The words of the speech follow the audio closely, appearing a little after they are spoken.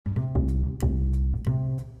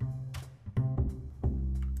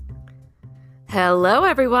Hello,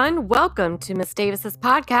 everyone. Welcome to Miss Davis's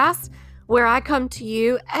podcast, where I come to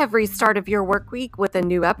you every start of your work week with a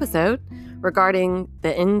new episode regarding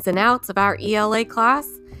the ins and outs of our ELA class,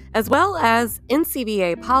 as well as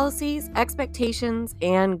NCBA policies, expectations,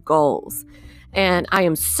 and goals. And I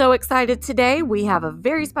am so excited today. We have a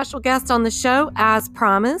very special guest on the show, as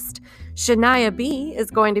promised. Shania B is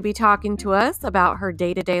going to be talking to us about her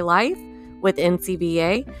day-to-day life with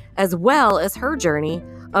NCBA, as well as her journey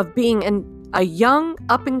of being a young,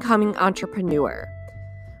 up-and-coming entrepreneur.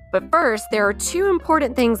 But first, there are two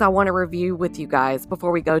important things I want to review with you guys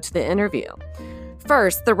before we go to the interview.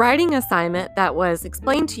 First, the writing assignment that was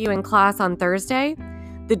explained to you in class on Thursday,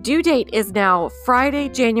 the due date is now Friday,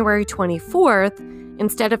 January 24th,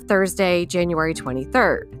 instead of Thursday, January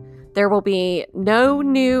 23rd. There will be no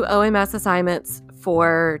new OMS assignments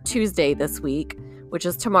for Tuesday this week, which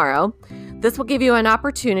is tomorrow. This will give you an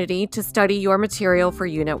opportunity to study your material for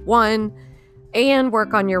Unit 1 and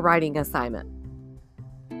work on your writing assignment.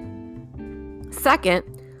 Second,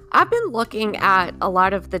 I've been looking at a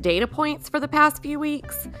lot of the data points for the past few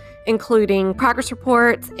weeks, including progress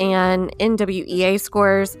reports and NWEA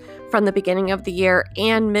scores from the beginning of the year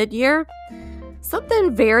and mid-year.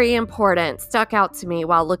 Something very important stuck out to me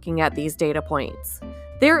while looking at these data points.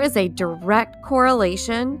 There is a direct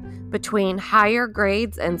correlation between higher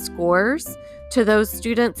grades and scores to those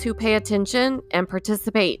students who pay attention and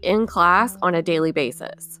participate in class on a daily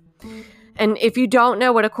basis. And if you don't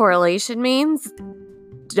know what a correlation means,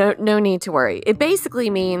 no need to worry. It basically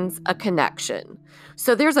means a connection.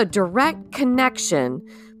 So there's a direct connection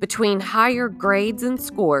between higher grades and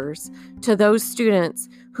scores to those students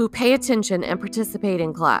who pay attention and participate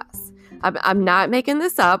in class. I'm not making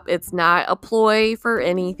this up. It's not a ploy for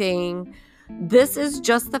anything. This is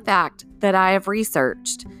just the fact that I have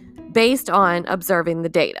researched based on observing the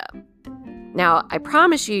data. Now, I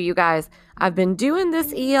promise you guys, I've been doing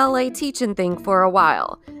this ELA teaching thing for a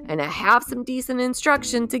while, and I have some decent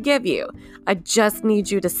instruction to give you. I just need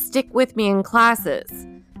you to stick with me in classes,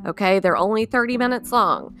 okay? They're only 30 minutes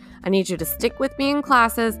long. I need you to stick with me in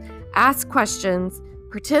classes, ask questions,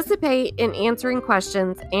 participate in answering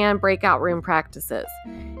questions, and breakout room practices.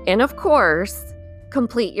 And of course,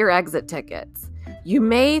 complete your exit tickets. You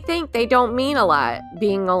may think they don't mean a lot,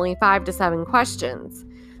 being only 5 to 7 questions.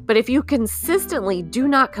 But if you consistently do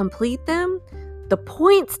not complete them, the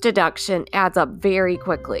points deduction adds up very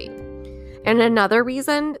quickly. And another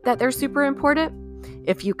reason that they're super important,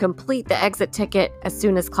 if you complete the exit ticket as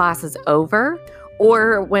soon as class is over,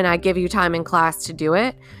 or when I give you time in class to do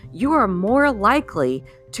it, you are more likely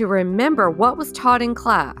to remember what was taught in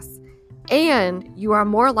class, and you are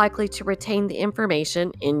more likely to retain the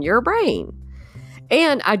information in your brain.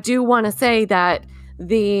 And I do want to say that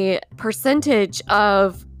the percentage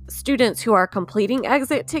of students who are completing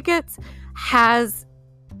exit tickets has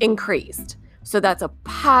increased. So that's a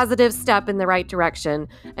positive step in the right direction.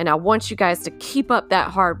 And I want you guys to keep up that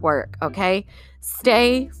hard work, okay?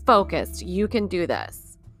 Stay focused. You can do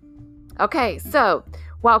this. Okay, so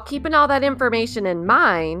while keeping all that information in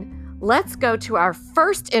mind, let's go to our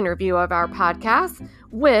first interview of our podcast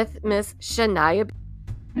with Miss Shania.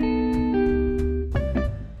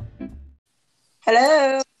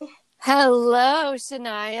 Hello. Hello,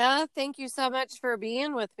 Shania. Thank you so much for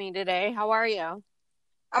being with me today. How are you?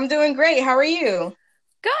 I'm doing great. How are you?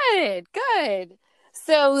 Good.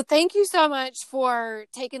 So thank you so much for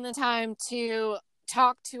taking the time to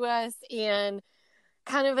talk to us and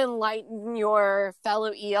kind of enlighten your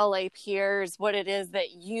fellow ELA peers what it is that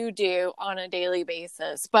you do on a daily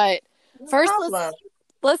basis. But first,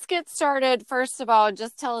 let's get started. First of all,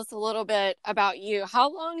 just tell us a little bit about you.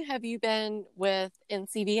 How long have you been with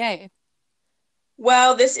NCBA?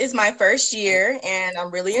 Well, this is my first year, and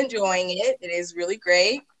I'm really enjoying it. It is really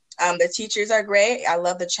great. The teachers are great. I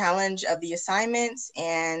love the challenge of the assignments,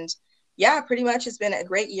 and yeah, pretty much it's been a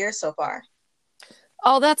great year so far.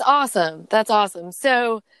 Oh, that's awesome. That's awesome.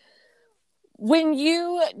 So when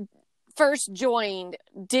you first joined,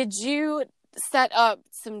 did you set up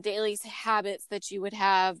some daily habits that you would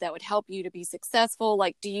have that would help you to be successful?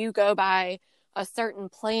 Like, do you go by a certain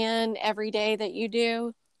plan every day that you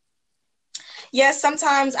do? Yes,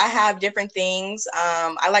 sometimes I have different things.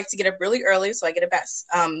 I like to get up really early, so I get up at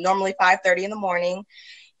normally 5:30 in the morning.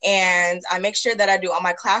 And I make sure that I do all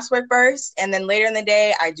my classwork first. And then later in the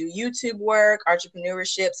day, I do YouTube work,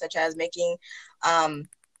 entrepreneurship, such as making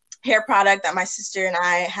hair product that my sister and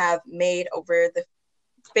I have made over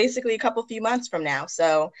basically a few months from now.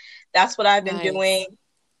 So that's what I've been doing.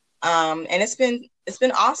 And it's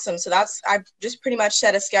been awesome. So I've just pretty much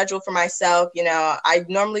set a schedule for myself. I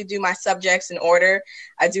normally do my subjects in order.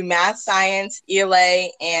 I do math, science, ELA,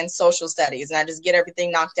 and social studies, and I just get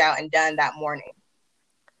everything knocked out and done that morning.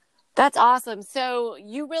 That's awesome. So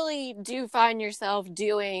you really do find yourself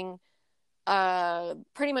doing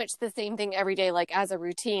pretty much the same thing every day, like as a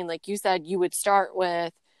routine. Like you said, you would start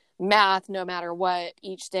with math no matter what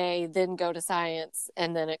each day, then go to science,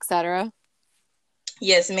 and then etc.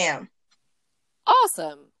 Yes, ma'am.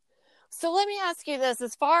 Awesome. So let me ask you this,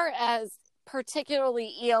 as far as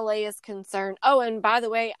particularly ELA is concerned. Oh, and by the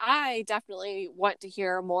way, I definitely want to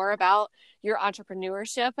hear more about your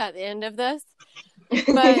entrepreneurship at the end of this.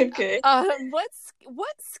 But Okay.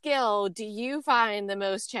 what skill do you find the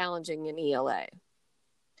most challenging in ELA?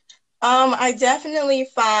 I definitely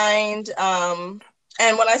find, and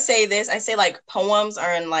when I say this, I say like poems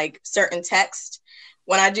are in like certain text.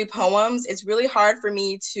 When I do poems, it's really hard for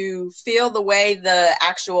me to feel the way the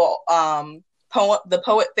actual the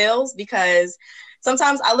poet feels, because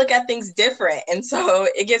sometimes I look at things different, and so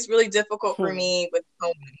it gets really difficult for me with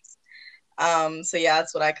poems. So yeah,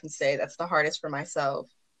 that's what I can say. That's the hardest for myself.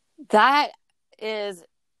 That is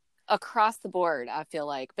across the board, I feel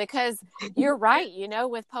like, because you're right.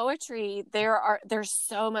 With poetry, there's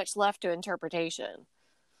so much left to interpretation.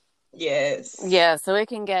 Yes. Yeah, so it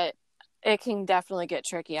can definitely get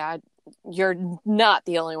tricky. You're not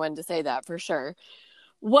the only one to say that, for sure.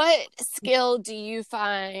 What skill do you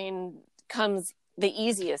find comes the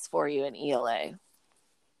easiest for you in ELA?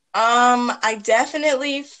 I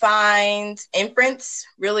definitely find inference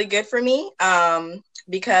really good for me,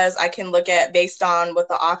 because I can look at, based on what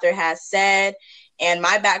the author has said and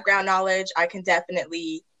my background knowledge, I can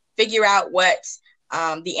definitely figure out what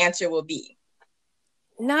the answer will be.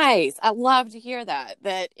 Nice. I love to hear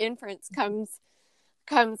that inference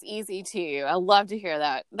comes easy to you. I love to hear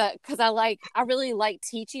that because I really like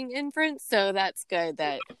teaching inference, so that's good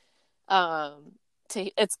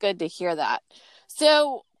it's good to hear that.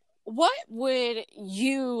 So what would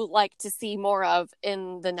you like to see more of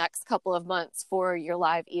in the next couple of months for your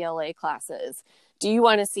live ELA classes? Do you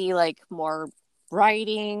want to see like more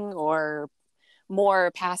writing or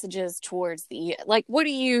more passages towards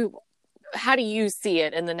how do you see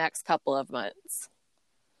it in the next couple of months?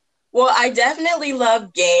 Well, I definitely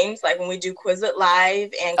love games, like when we do Quizlet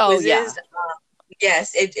Live and quizzes. Yeah.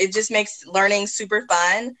 Yes, it just makes learning super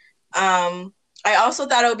fun. I also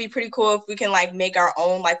thought it would be pretty cool if we can like make our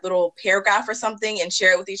own like little paragraph or something and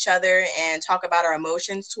share it with each other and talk about our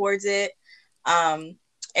emotions towards it. And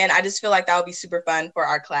I just feel like that would be super fun for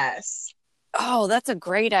our class. Oh, that's a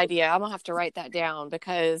great idea. I'm gonna have to write that down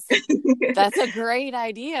because that's a great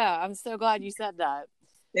idea. I'm so glad you said that.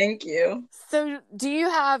 Thank you. So, do you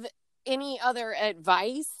have any other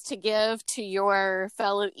advice to give to your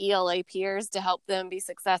fellow ELA peers to help them be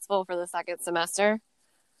successful for the second semester?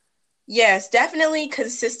 Yes, definitely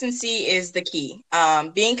consistency is the key.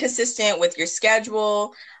 Being consistent with your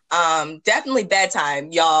schedule, definitely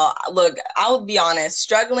bedtime, y'all. Look, I'll be honest,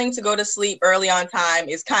 struggling to go to sleep early on time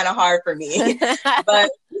is kind of hard for me, but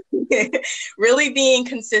really being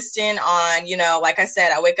consistent on, like I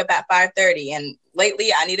said, I wake up at 5:30, and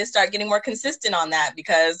lately I need to start getting more consistent on that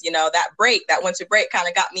because, that winter break kind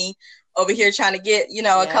of got me over here trying to get,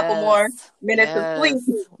 a couple more minutes of sleep.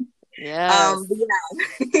 Yes.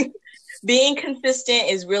 Being consistent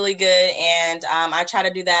is really good, and I try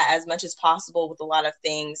to do that as much as possible with a lot of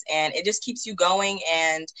things, and it just keeps you going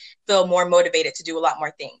and feel more motivated to do a lot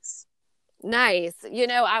more things. Nice.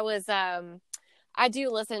 I do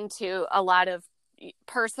listen to a lot of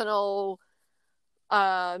personal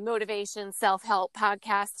motivation, self-help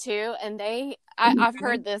podcasts too, and I've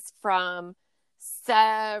heard this from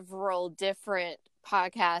several different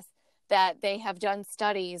podcasts that they have done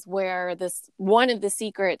studies where one of the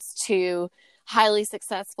secrets to highly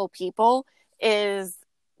successful people is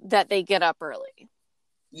that they get up early.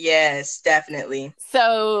 Yes, definitely.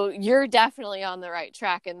 So you're definitely on the right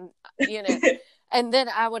track. And, and then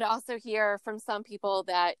I would also hear from some people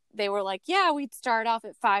that they were like, yeah, we'd start off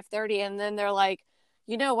at 5:30. And then they're like,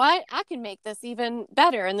 you know what? I can make this even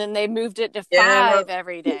better. And then they moved it to 5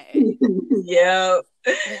 every day. Yep.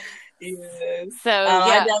 Yes. So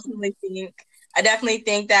yeah. I definitely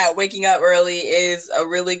think that waking up early is a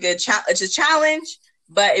really good it's a challenge,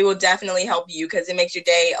 but it will definitely help you because it makes your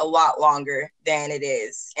day a lot longer than it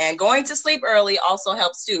is. And going to sleep early also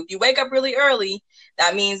helps too. If you wake up really early,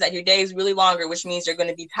 that means that your day is really longer, which means you're going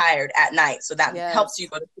to be tired at night. So that helps you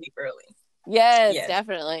go to sleep early. Yes,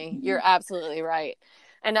 definitely. You're absolutely right.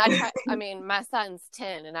 And I mean, my son's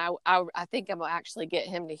 10, and I think I'm gonna actually get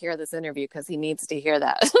him to hear this interview because he needs to hear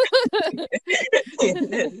that.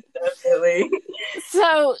 Definitely.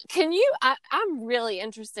 So I'm really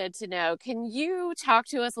interested to know, can you talk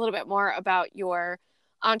to us a little bit more about your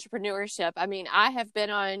entrepreneurship? I mean, I have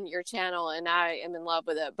been on your channel and I am in love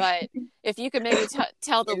with it, but if you could maybe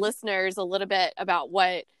tell the listeners a little bit about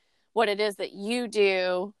what it is that you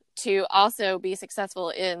do to also be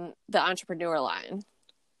successful in the entrepreneur line.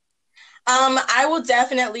 I will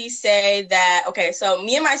definitely say that, okay, so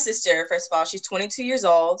me and my sister, first of all, she's 22 years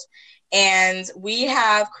old, and we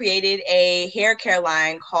have created a hair care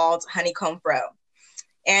line called Honeycomb Fro.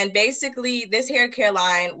 And basically, this hair care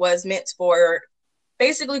line was meant for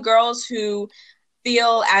basically girls who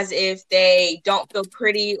feel as if they don't feel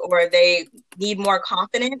pretty or they need more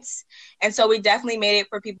confidence. And so we definitely made it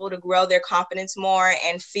for people to grow their confidence more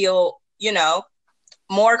and feel,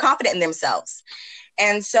 more confident in themselves.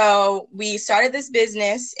 And so we started this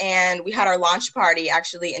business and we had our launch party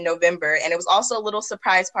actually in November. And it was also a little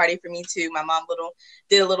surprise party for me too. My mom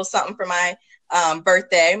did a little something for my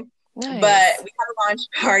birthday. Nice. But we had a launch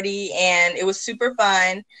party and it was super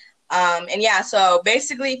fun. And yeah, so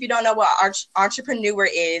basically, if you don't know what entrepreneur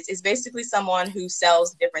is, it's basically someone who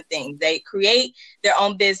sells different things. They create their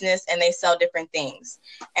own business and they sell different things.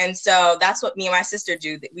 And so that's what me and my sister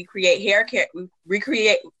do. We create hair care. We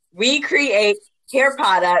create hair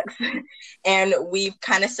products and we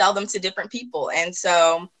kind of sell them to different people. And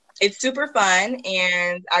so it's super fun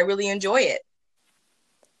and I really enjoy it.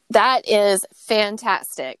 That is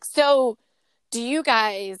fantastic. So do you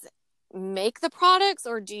guys make the products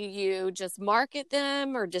or do you just market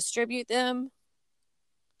them or distribute them?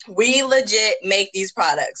 We legit make these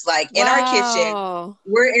products in our kitchen.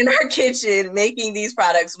 We're in our kitchen making these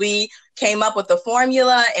products. We came up with the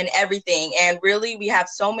formula and everything. And really, we have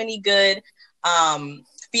so many good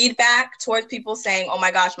feedback towards people saying, oh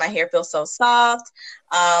my gosh, my hair feels so soft.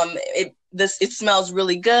 It smells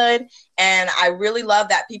really good. And I really love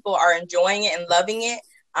that people are enjoying it and loving it.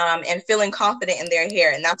 And feeling confident in their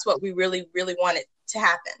hair. And that's what we really, really wanted to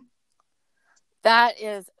happen. That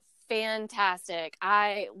is fantastic.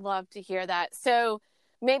 I love to hear that. So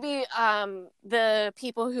maybe the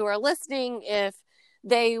people who are listening, if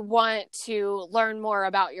they want to learn more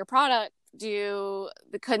about your product, can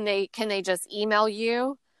they just email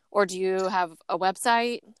you, or do you have a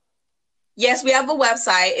website? Yes, we have a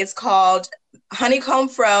website. It's called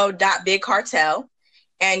honeycombfro.bigcartel.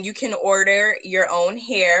 And you can order your own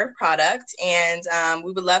hair product. And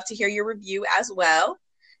we would love to hear your review as well.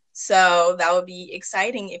 So that would be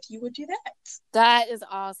exciting if you would do that. That is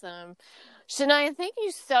awesome. Shania, thank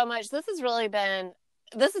you so much. This has really been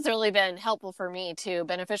helpful for me too,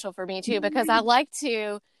 beneficial for me too, because I like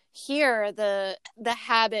to hear the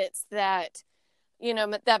habits that,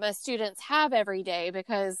 that my students have every day,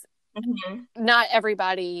 because not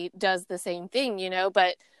everybody does the same thing,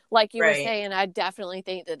 but like you were saying, I definitely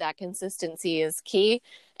think that consistency is key.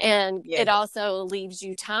 And it also leaves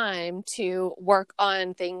you time to work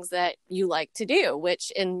on things that you like to do,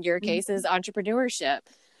 which in your case is entrepreneurship.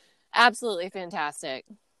 Absolutely fantastic.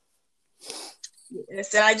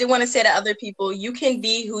 Yes, and I do want to say to other people, you can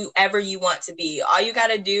be whoever you want to be. All you got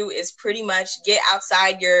to do is pretty much get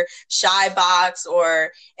outside your shy box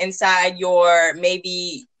or inside your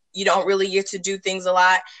maybe you don't really get to do things a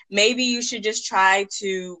lot. Maybe you should just try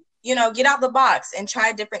to, get out the box and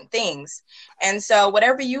try different things. And so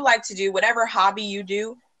whatever you like to do, whatever hobby you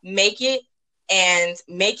do, make it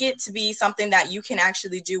to be something that you can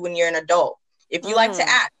actually do when you're an adult. If you like to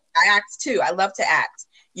act, I act too. I love to act.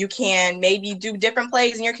 You can maybe do different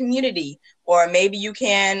plays in your community, or maybe you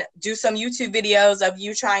can do some YouTube videos of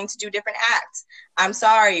you trying to do different acts. I'm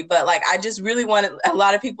sorry, but I just really wanted a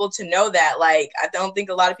lot of people to know that, I don't think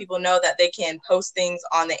a lot of people know that they can post things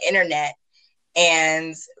on the internet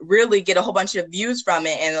and really get a whole bunch of views from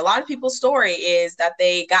it. And a lot of people's story is that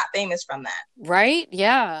they got famous from that. Right.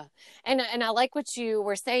 Yeah. And I like what you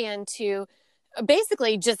were saying to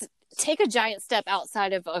basically just take a giant step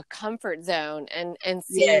outside of a comfort zone and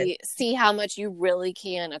see how much you really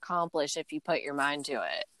can accomplish if you put your mind to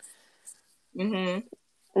it.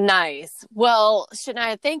 Nice. Well,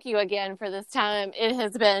 Shania, thank you again for this time. It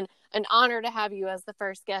has been an honor to have you as the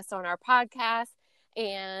first guest on our podcast.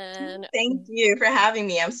 And thank you for having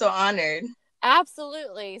me. I'm so honored.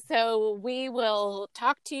 Absolutely. So we will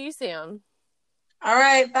talk to you soon. All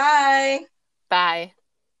right. Bye. Bye.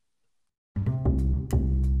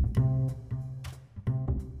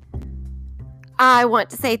 I want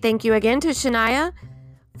to say thank you again to Shania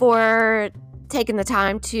for taking the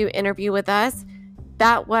time to interview with us.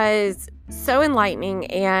 That was so enlightening,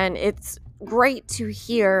 and it's great to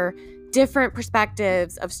hear different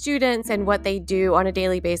perspectives of students and what they do on a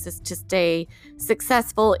daily basis to stay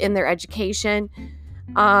successful in their education.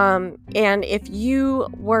 And if you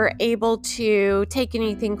were able to take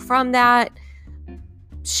anything from that,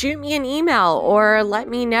 shoot me an email or let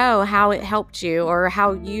me know how it helped you or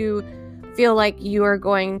how you feel like you are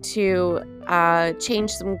going to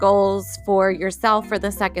change some goals for yourself for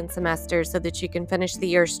the second semester so that you can finish the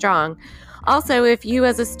year strong. Also, if you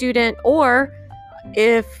as a student or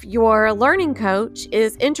if your learning coach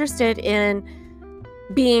is interested in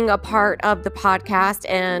being a part of the podcast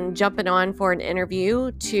and jumping on for an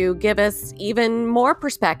interview to give us even more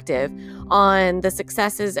perspective on the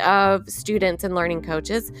successes of students and learning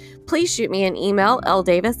coaches, please shoot me an email,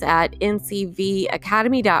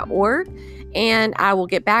 ldavis@ncvacademy.org, and I will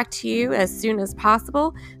get back to you as soon as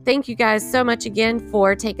possible. Thank you guys so much again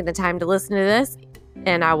for taking the time to listen to this,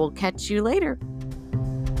 and I will catch you later.